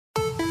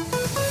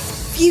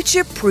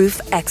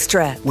Futureproof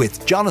Extra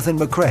with Jonathan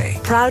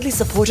McRae. Proudly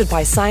supported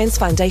by Science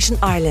Foundation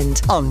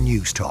Ireland On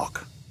News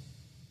Talk.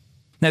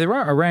 Now, there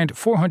are around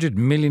 400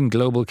 million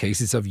global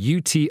cases of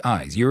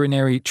UTIs,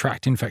 urinary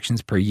tract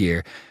infections, per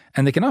year,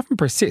 and they can often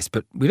persist,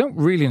 but we don't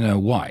really know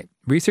why.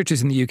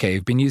 Researchers in the UK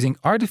have been using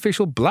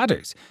artificial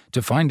bladders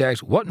to find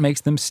out what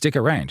makes them stick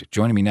around.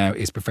 Joining me now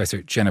is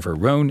Professor Jennifer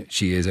Rohn.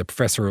 She is a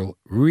Professorial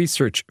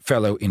Research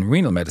Fellow in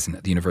Renal Medicine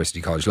at the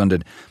University College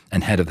London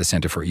and head of the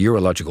Centre for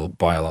Urological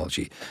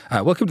Biology.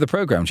 Welcome to the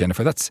programme,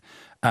 Jennifer. That's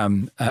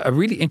a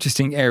really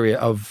interesting area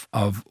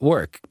of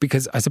work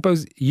because I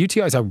suppose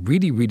UTIs are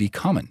really, really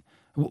common.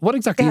 What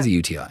exactly is a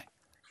UTI?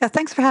 Yeah,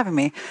 thanks for having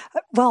me.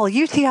 Well,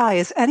 UTI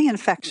is any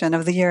infection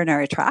of the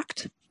urinary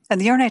tract.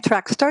 And the urinary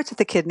tract starts at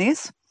the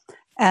kidneys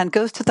and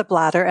goes to the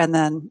bladder and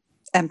then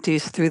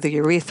empties through the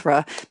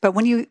urethra. But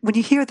when you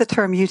hear the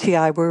term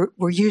UTI,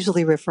 we're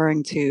usually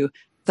referring to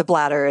the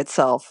bladder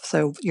itself,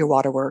 so your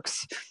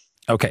waterworks.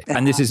 Okay,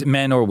 and this is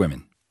men or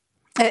women?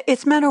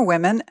 It's men or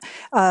women,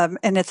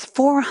 and it's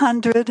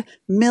 400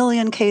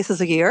 million cases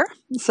a year,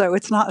 so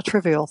it's not a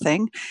trivial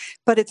thing.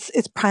 But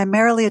it's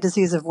primarily a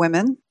disease of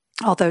women,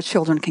 although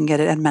children can get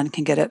it and men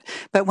can get it.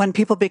 But when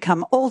people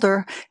become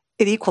older,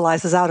 it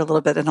equalizes out a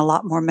little bit, and a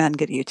lot more men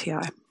get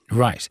UTI.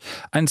 Right.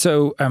 And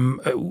so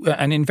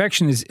an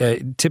infection is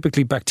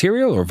typically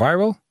bacterial or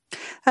viral?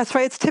 That's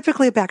right. It's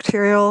typically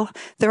bacterial.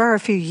 There are a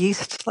few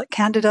yeasts, like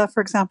Candida, for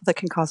example, that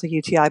can cause a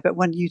UTI. But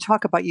when you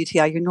talk about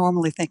UTI, you're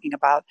normally thinking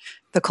about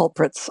the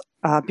culprits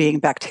being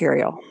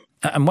bacterial.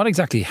 And what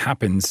exactly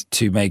happens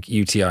to make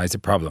UTIs a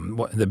problem?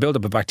 The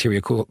buildup of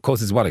bacteria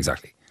causes what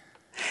exactly?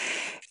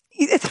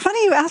 It's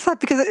funny you ask that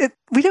because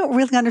we don't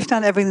really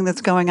understand everything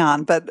that's going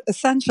on. But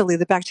essentially,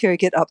 the bacteria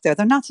get up there.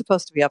 They're not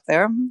supposed to be up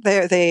there.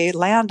 They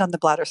land on the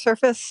bladder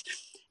surface,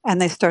 and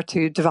they start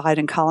to divide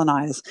and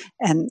colonize,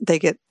 and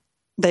they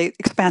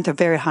expand to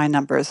very high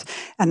numbers.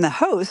 And the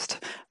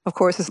host, of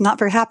course, is not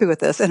very happy with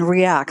this and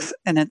reacts,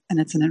 and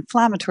it's an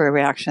inflammatory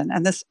reaction.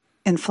 And this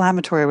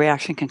inflammatory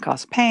reaction can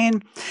cause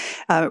pain,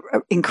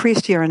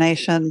 increased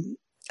urination.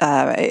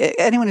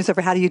 Anyone who's ever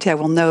had a UTI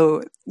will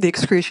know the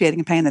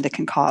excruciating pain that it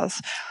can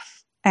cause.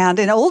 And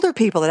in older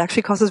people, it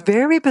actually causes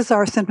very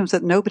bizarre symptoms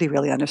that nobody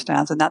really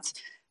understands, and that's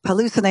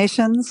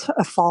hallucinations,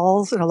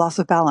 falls, and a loss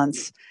of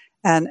balance,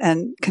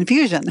 and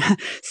confusion.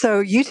 So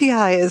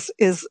UTI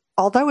is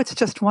although it's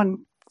just one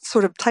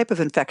sort of type of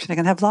infection, it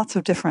can have lots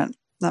of different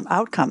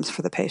outcomes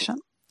for the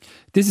patient.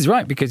 This is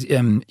right, because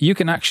you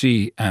can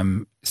actually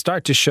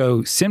start to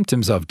show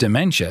symptoms of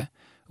dementia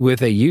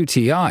with a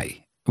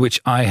UTI, which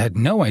I had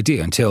no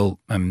idea until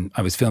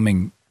I was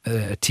filming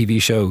a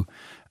TV show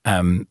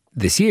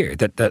this year,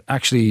 that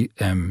actually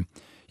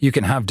you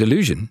can have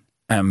delusion,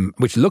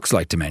 which looks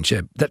like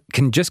dementia, that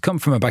can just come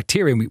from a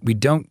bacteria, and we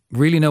don't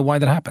really know why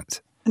that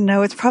happens.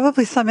 No, it's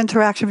probably some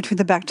interaction between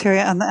the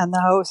bacteria and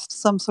the host,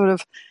 some sort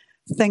of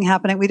thing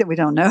happening. We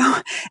don't know.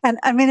 And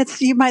I mean,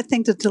 you might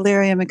think that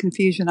delirium and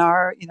confusion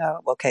are,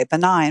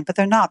 benign, but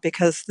they're not,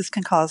 because this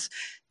can cause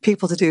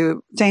people to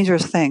do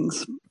dangerous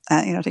things.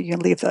 You can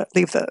leave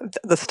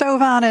the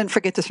stove on and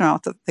forget to turn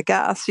off the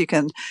gas. You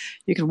can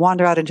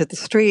wander out into the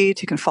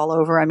street. You can fall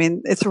over. I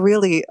mean, it's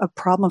really a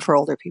problem for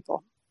older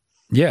people.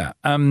 Yeah.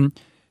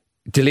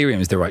 Delirium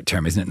is the right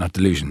term, isn't it? Not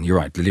delusion. You're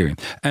right, delirium.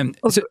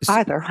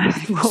 Either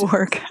will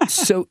work.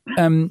 So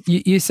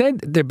you said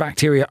the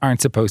bacteria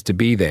aren't supposed to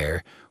be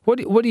there. What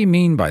do you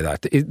mean by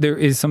that? There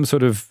is some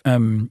sort of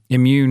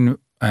immune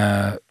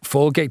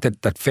fall gate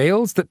that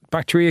fails, that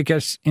bacteria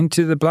get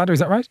into the bladder. Is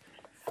that right?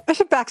 I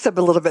should back up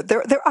a little bit.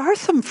 There are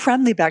some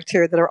friendly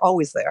bacteria that are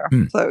always there.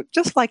 So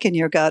just like in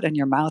your gut and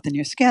your mouth and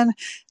your skin,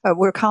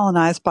 we're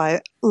colonized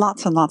by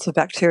lots and lots of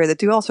bacteria that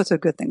do all sorts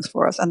of good things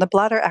for us. And the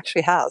bladder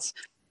actually has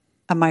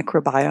a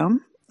microbiome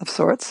of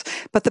sorts.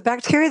 But the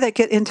bacteria that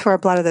get into our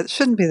bladder that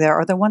shouldn't be there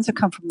are the ones that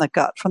come from the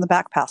gut, from the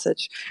back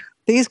passage.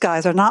 These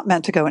guys are not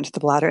meant to go into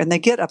the bladder, and they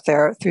get up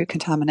there through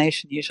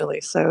contamination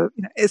usually. So,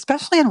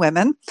 especially in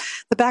women,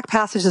 the back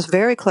passage is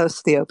very close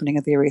to the opening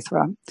of the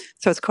urethra.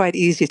 So it's quite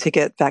easy to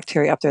get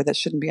bacteria up there that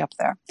shouldn't be up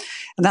there.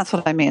 And that's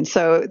what I mean.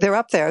 So they're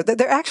up there.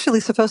 They're actually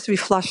supposed to be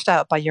flushed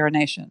out by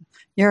urination.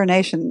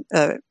 Urination,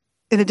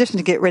 in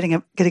addition to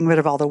getting rid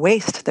of all the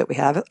waste that we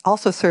have, it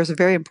also serves a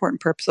very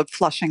important purpose of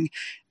flushing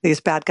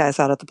these bad guys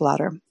out of the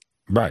bladder.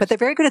 Right. But they're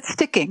very good at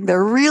sticking.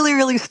 They're really,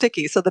 really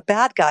sticky. So the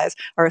bad guys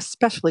are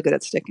especially good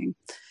at sticking.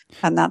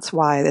 And that's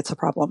why it's a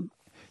problem.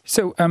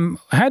 So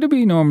how do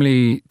we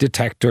normally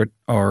detect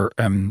or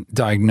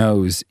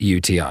diagnose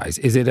UTIs?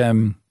 Is it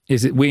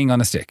weeing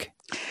on a stick?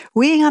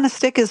 Weeing on a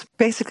stick is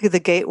basically the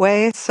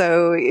gateway.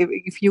 So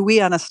if you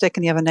wee on a stick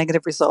and you have a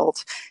negative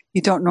result,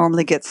 you don't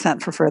normally get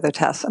sent for further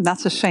tests. And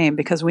that's a shame,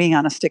 because weeing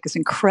on a stick is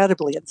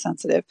incredibly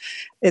insensitive.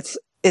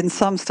 In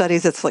some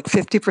studies, it's like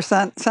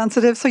 50%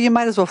 sensitive, so you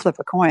might as well flip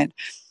a coin.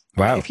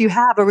 Wow. If you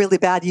have a really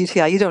bad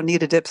UTI, you don't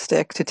need a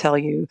dipstick to tell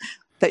you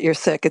that you're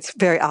sick. It's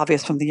very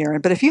obvious from the urine.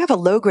 But if you have a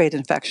low-grade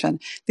infection,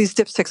 these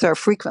dipsticks are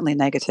frequently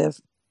negative.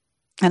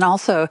 And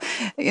also,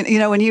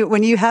 when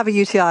you have a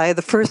UTI,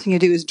 the first thing you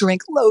do is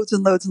drink loads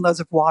and loads and loads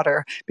of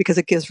water because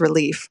it gives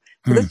relief.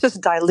 So this just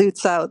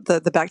dilutes out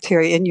the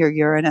bacteria in your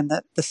urine and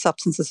the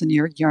substances in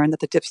your urine that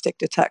the dipstick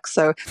detects.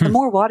 So the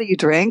more water you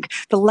drink,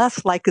 the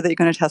less likely that you're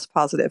going to test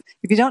positive.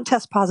 If you don't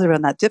test positive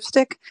on that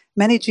dipstick,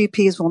 many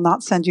GPs will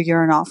not send your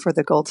urine off for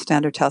the gold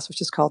standard test,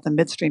 which is called the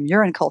midstream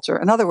urine culture.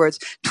 In other words,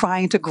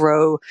 trying to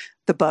grow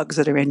the bugs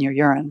that are in your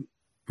urine.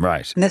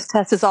 Right. And this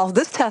test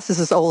is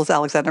as old as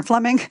Alexander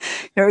Fleming.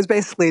 It was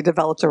basically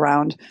developed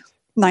around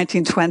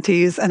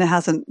 1920s, and it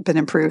hasn't been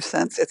improved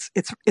since.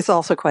 It's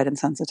also quite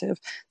insensitive.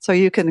 So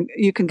you can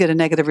get a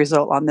negative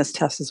result on this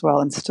test as well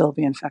and still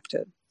be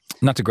infected.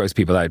 Not to gross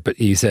people out, but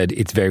you said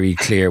it's very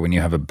clear when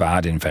you have a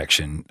bad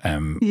infection.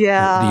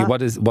 Yeah.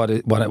 What is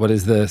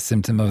the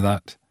symptom of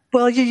that?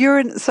 Well, your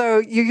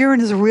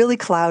urine is really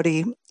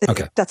cloudy.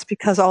 Okay. That's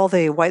because all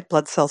the white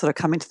blood cells that are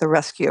coming to the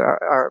rescue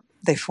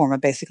they form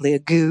basically a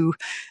goo.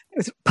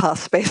 It's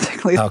pus,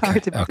 basically. Okay.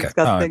 Sorry to be Okay.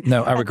 disgusting.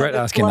 No, I regret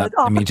asking that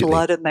immediately.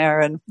 Blood in there,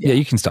 and yeah,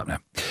 you can stop now.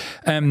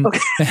 Okay.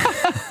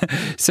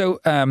 So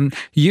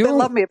they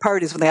love me at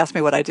parties when they ask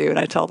me what I do, and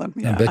I tell them.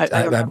 Yeah, I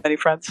don't have many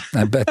friends.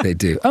 I bet they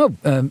do. Oh,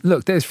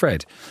 look, there's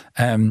Fred.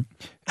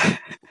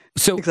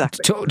 So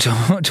exactly.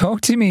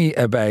 Talk to me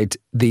about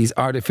these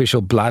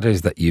artificial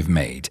bladders that you've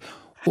made.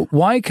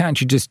 Why can't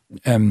you just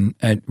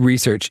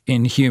research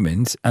in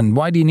humans, and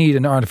why do you need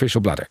an artificial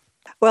bladder?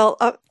 Well,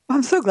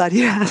 I'm so glad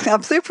you asked.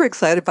 I'm super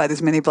excited by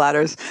these mini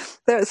bladders.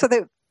 They're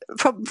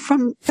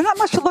not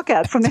much to look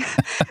at.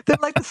 They're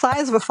like the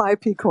size of a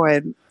 5p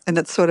coin, and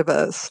it's sort of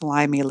a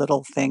slimy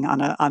little thing on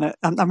a.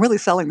 I'm really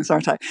selling this,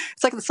 aren't I?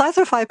 It's like the size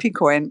of a 5p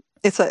coin.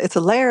 It's a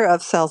layer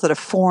of cells that have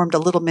formed a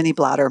little mini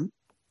bladder,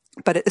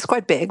 but it's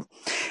quite big,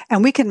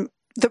 and we can.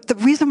 The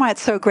reason why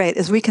it's so great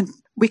is we can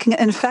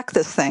infect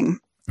this thing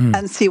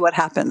and see what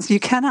happens. You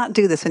cannot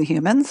do this in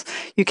humans.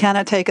 You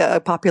cannot take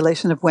a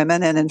population of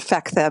women and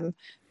infect them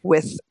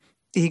with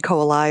E.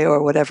 coli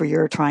or whatever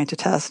you're trying to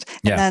test,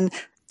 and then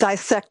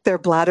dissect their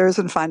bladders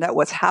and find out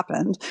what's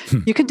happened.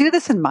 You can do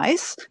this in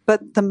mice,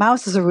 but the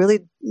mouse is a really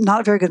not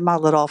a very good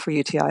model at all for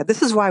UTI.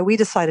 This is why we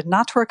decided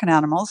not to work in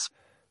animals,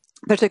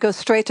 but to go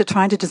straight to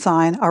trying to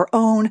design our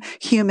own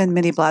human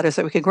mini bladders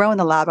that we could grow in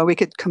the lab, and we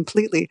could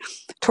completely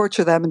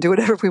torture them and do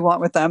whatever we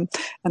want with them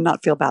and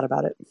not feel bad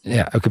about it.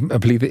 Yeah, a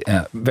completely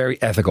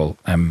very ethical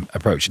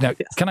approach. Now,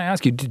 Can I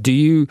ask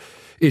you,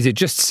 is it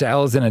just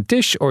cells in a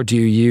dish, or do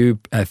you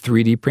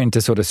 3D print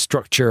a sort of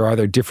structure? Are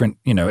there different,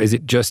 is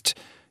it just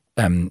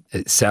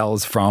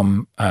cells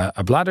from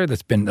a bladder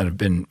that have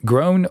been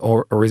grown,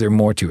 or is there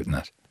more to it than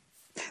that?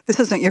 This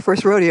isn't your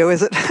first rodeo,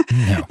 is it?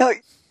 No. No.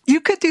 You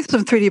could do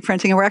some 3D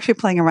printing, and we're actually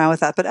playing around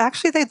with that. But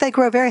actually, they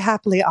grow very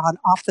happily on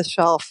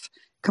off-the-shelf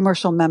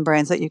commercial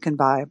membranes that you can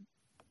buy.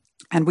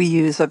 And we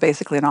use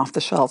basically an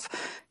off-the-shelf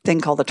thing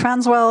called a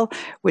transwell,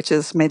 which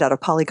is made out of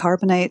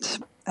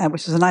polycarbonate,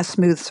 which is a nice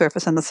smooth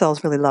surface, and the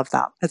cells really love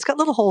that. It's got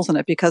little holes in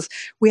it because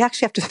we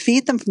actually have to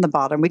feed them from the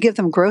bottom. We give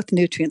them growth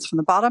nutrients from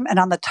the bottom, and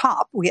on the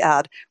top, we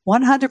add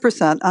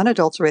 100%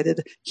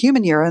 unadulterated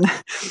human urine,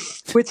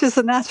 which is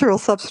the natural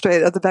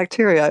substrate of the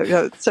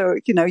bacteria. So,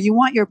 you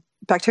want your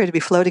bacteria to be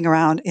floating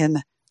around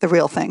in the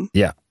real thing.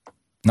 Yeah,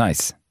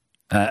 nice.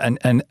 And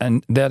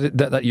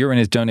that urine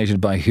is donated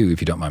by who,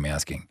 if you don't mind me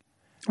asking?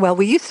 Well,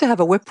 we used to have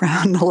a whip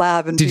round in the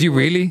lab. And did you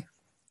really?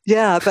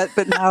 Yeah,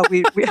 but now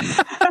we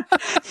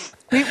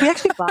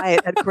actually buy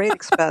it at great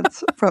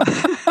expense from.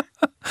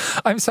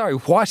 I'm sorry,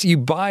 what? You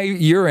buy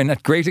urine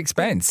at great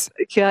expense?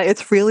 Yeah,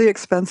 it's really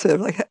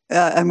expensive.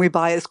 And we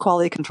buy it as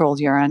quality controlled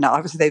urine. Now,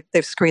 obviously,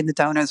 they've screened the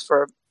donors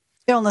for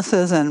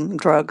illnesses and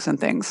drugs and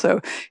things.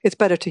 So it's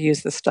better to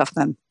use this stuff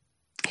than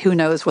who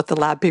knows what the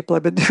lab people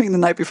have been doing the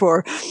night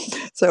before.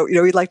 So,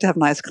 we'd like to have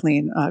nice,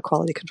 clean,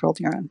 quality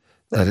controlled urine.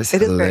 That is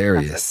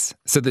hilarious.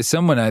 So there's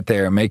someone out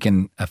there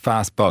making a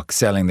fast buck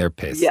selling their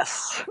piss.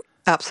 Yes,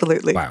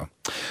 absolutely. Wow.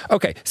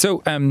 Okay,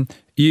 so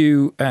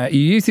you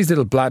use these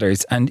little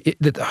bladders, and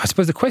I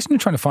suppose the question you're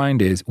trying to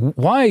find is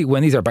why,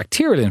 when these are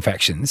bacterial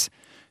infections,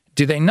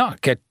 do they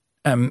not get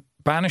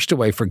banished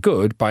away for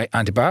good by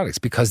antibiotics?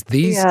 Because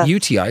these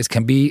UTIs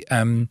can be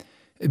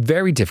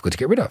very difficult to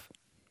get rid of.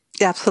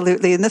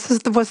 Absolutely, and this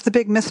was the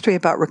big mystery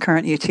about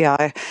recurrent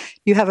UTI.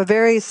 You have a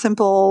very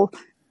simple.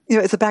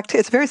 It's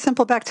a very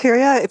simple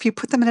bacteria. If you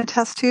put them in a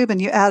test tube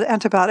and you add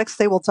antibiotics,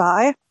 they will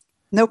die,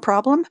 no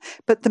problem.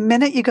 But the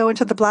minute you go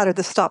into the bladder,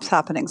 this stops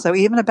happening. So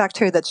even a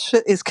bacteria that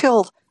is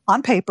killed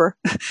on paper,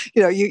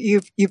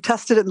 you've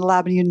tested it in the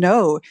lab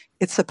and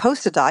it's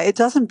supposed to die. It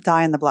doesn't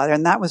die in the bladder,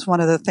 and that was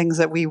one of the things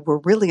that we were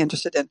really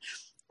interested in.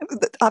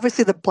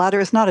 Obviously, the bladder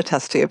is not a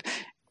test tube.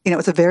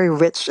 It's a very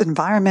rich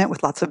environment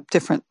with lots of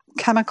different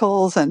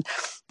chemicals, and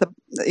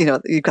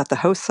you've got the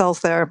host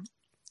cells there.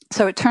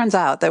 So it turns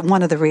out that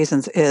one of the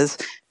reasons is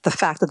the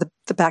fact that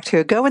the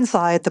bacteria go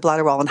inside the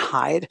bladder wall and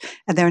hide,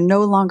 and they're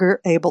no longer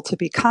able to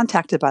be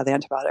contacted by the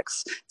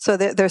antibiotics. So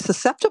they're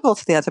susceptible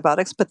to the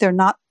antibiotics, but they're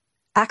not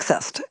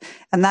accessed.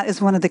 And that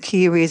is one of the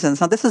key reasons.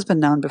 Now, this has been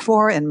known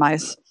before in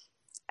mice,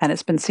 And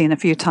it's been seen a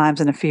few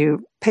times in a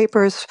few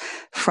papers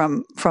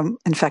from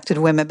infected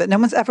women, but no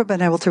one's ever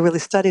been able to really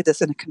study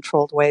this in a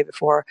controlled way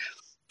before.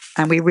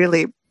 And we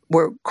really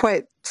were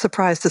quite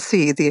surprised to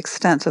see the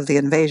extent of the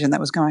invasion that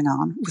was going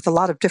on with a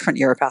lot of different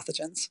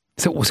uropathogens.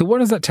 So what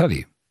does that tell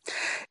you?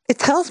 It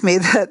tells me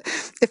that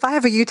if I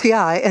have a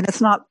UTI and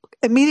it's not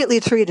immediately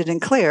treated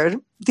and cleared,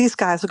 these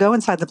guys will go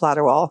inside the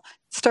bladder wall,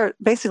 start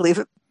basically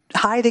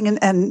hiding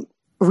and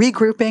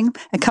regrouping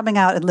and coming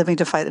out and living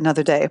to fight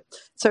another day.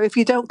 So if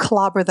you don't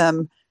clobber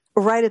them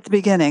right at the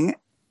beginning,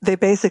 they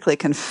basically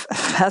can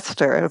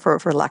fester,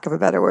 for lack of a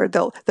better word.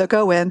 They'll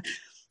go in,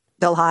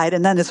 they'll hide,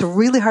 and then it's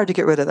really hard to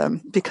get rid of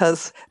them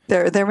because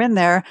they're in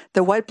there.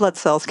 The white blood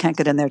cells can't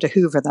get in there to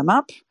hoover them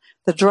up.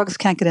 The drugs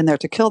can't get in there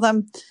to kill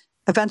them.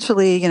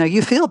 Eventually,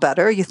 you feel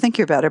better, you think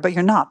you're better, but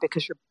you're not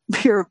because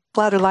your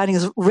bladder lining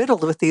is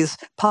riddled with these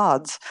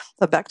pods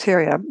of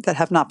bacteria that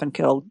have not been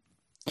killed.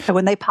 And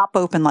when they pop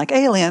open like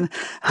Alien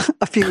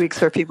a few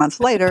weeks or a few months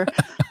later,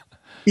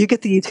 you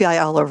get the UTI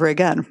all over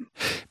again.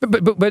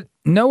 But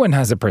no one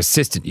has a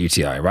persistent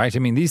UTI, right? I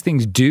mean, these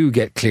things do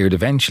get cleared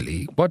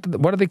eventually. What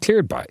are they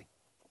cleared by?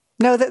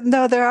 No,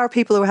 there are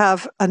people who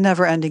have a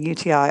never-ending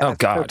UTI. Oh,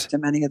 God. I've spoken to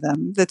many of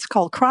them. It's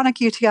called chronic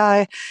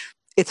UTI.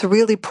 It's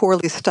really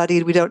poorly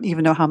studied. We don't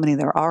even know how many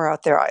there are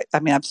out there. I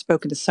mean, I've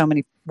spoken to so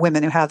many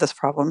women who have this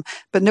problem,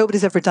 but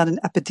nobody's ever done an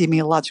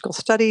epidemiological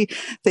study.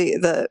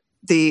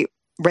 The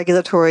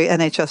regulatory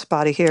NHS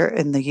body here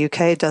in the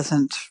UK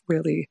doesn't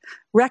really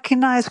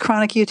recognize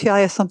chronic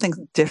UTI as something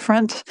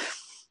different.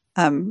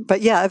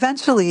 But yeah,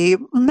 eventually,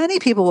 many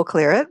people will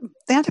clear it.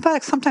 The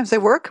antibiotics, sometimes they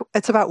work.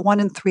 It's about 1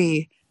 in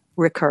 3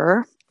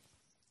 recur.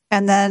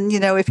 And then,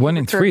 if 1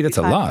 in 3, that's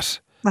a lot.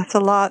 That's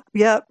a lot.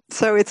 Yeah.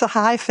 So it's a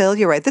high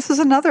failure rate. This is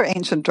another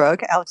ancient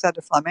drug,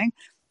 Alexander Fleming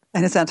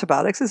and his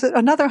antibiotics. Is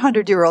another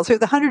 100-year-old. So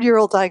the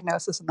 100-year-old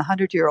diagnosis and the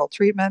 100-year-old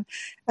treatment,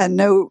 and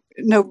no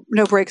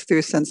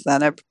breakthroughs since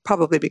then.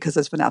 Probably because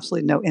there's been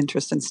absolutely no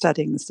interest in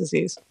studying this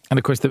disease. And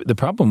of course, the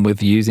problem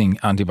with using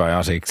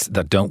antibiotics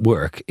that don't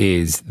work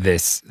is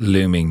this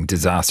looming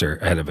disaster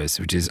ahead of us,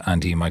 which is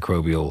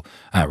antimicrobial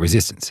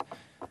resistance.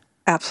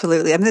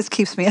 Absolutely. I mean, this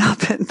keeps me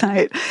up at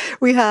night.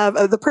 We have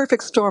the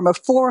perfect storm of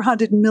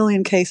 400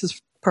 million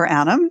cases per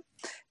annum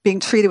being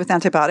treated with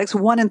antibiotics.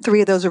 1 in 3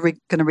 of those are going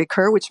to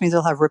recur, which means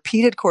they'll have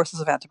repeated courses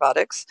of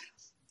antibiotics.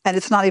 And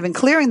it's not even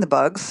clearing the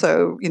bugs.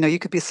 So, you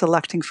could be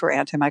selecting for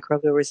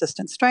antimicrobial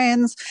resistant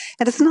strains.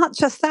 And it's not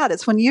just that.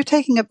 It's when you're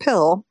taking a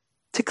pill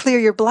to clear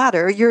your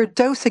bladder, you're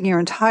dosing your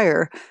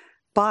entire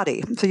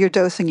body. So you're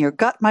dosing your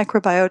gut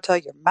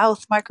microbiota, your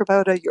mouth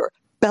microbiota, your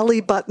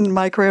belly button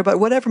microbiota,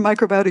 whatever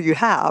microbiota you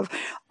have.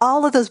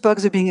 All of those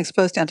bugs are being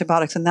exposed to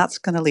antibiotics, and that's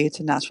going to lead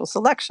to natural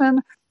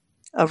selection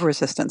of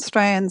resistant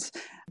strains.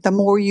 The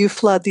more you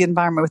flood the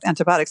environment with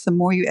antibiotics, the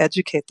more you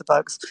educate the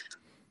bugs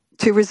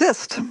to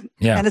resist.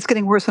 Yeah. And it's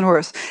getting worse and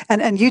worse.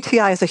 And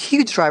UTI is a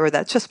huge driver of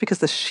that, just because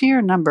the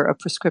sheer number of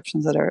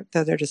prescriptions that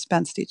are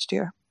dispensed each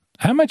year.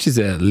 How much is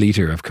a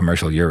litre of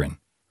commercial urine?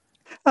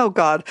 Oh,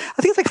 God.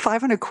 I think it's like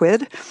 500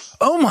 quid.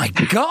 Oh, my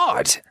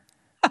God.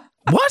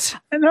 What?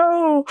 I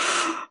know.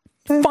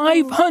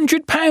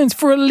 £500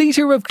 for a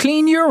litre of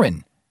clean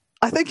urine.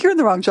 I think you're in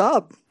the wrong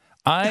job.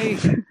 I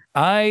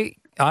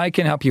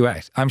can help you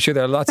out. I'm sure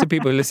there are lots of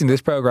people listening to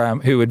this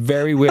program who would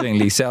very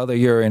willingly sell their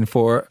urine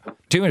for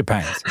 £200.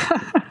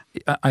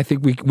 I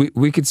think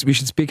we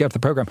should speak out the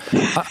program.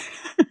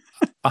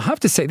 I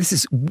have to say, this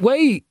is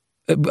way.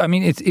 I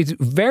mean, it's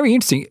very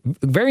interesting,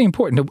 very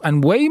important,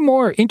 and way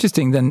more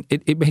interesting than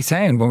it may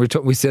sound when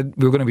we said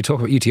we were going to be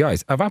talking about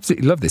UTIs. I've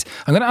absolutely loved this.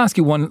 I'm going to ask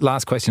you one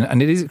last question,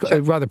 and it is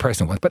a rather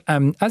personal one. But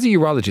as a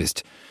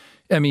urologist,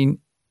 I mean,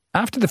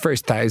 after the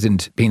first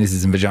 1,000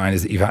 penises and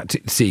vaginas that you've had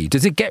to see,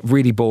 does it get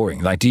really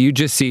boring? Like, do you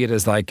just see it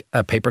as like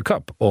a paper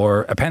cup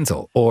or a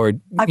pencil, or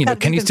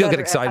can you still get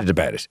excited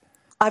about it?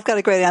 I've got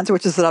a great answer,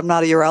 which is that I'm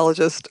not a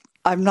urologist.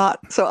 I'm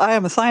not. So I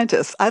am a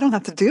scientist. I don't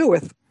have to deal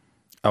with.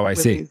 Oh, I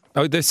see.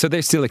 So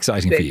they're still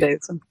exciting for you.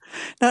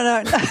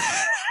 No.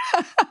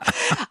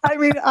 I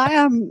mean, I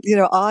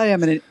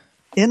am an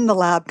in the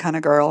lab kind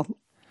of girl.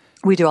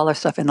 We do all our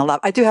stuff in the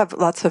lab. I do have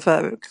lots of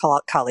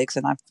colleagues,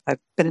 and I've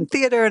been in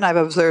theater, and I've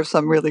observed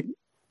some really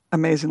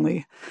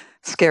amazingly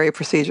scary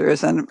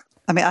procedures. And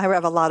I mean, I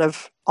have a lot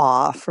of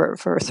awe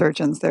for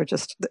surgeons. They're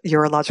just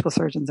urological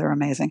surgeons. They're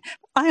amazing.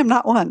 I am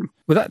not one.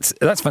 Well,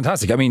 that's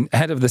fantastic. I mean,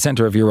 head of the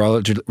Centre of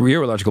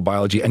Urological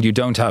Biology, and you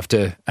don't have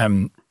to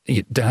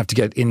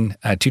get in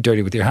too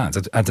dirty with your hands.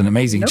 That's an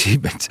amazing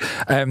achievement.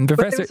 But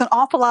there's an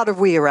awful lot of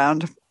we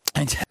around.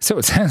 And so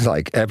it sounds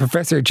like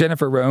Professor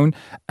Jennifer Rohn,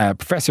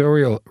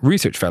 Professorial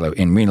Research Fellow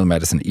in Renal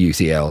Medicine at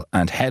UCL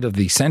and head of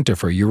the Centre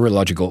for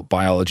Urological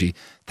Biology.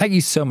 Thank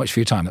you so much for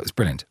your time. That was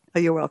brilliant. Oh,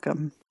 you're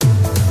welcome.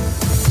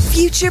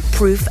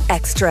 Futureproof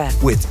Extra.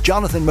 With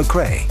Jonathan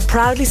McCrea.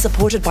 Proudly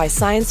supported by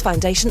Science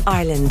Foundation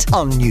Ireland.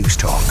 On News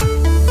Talk.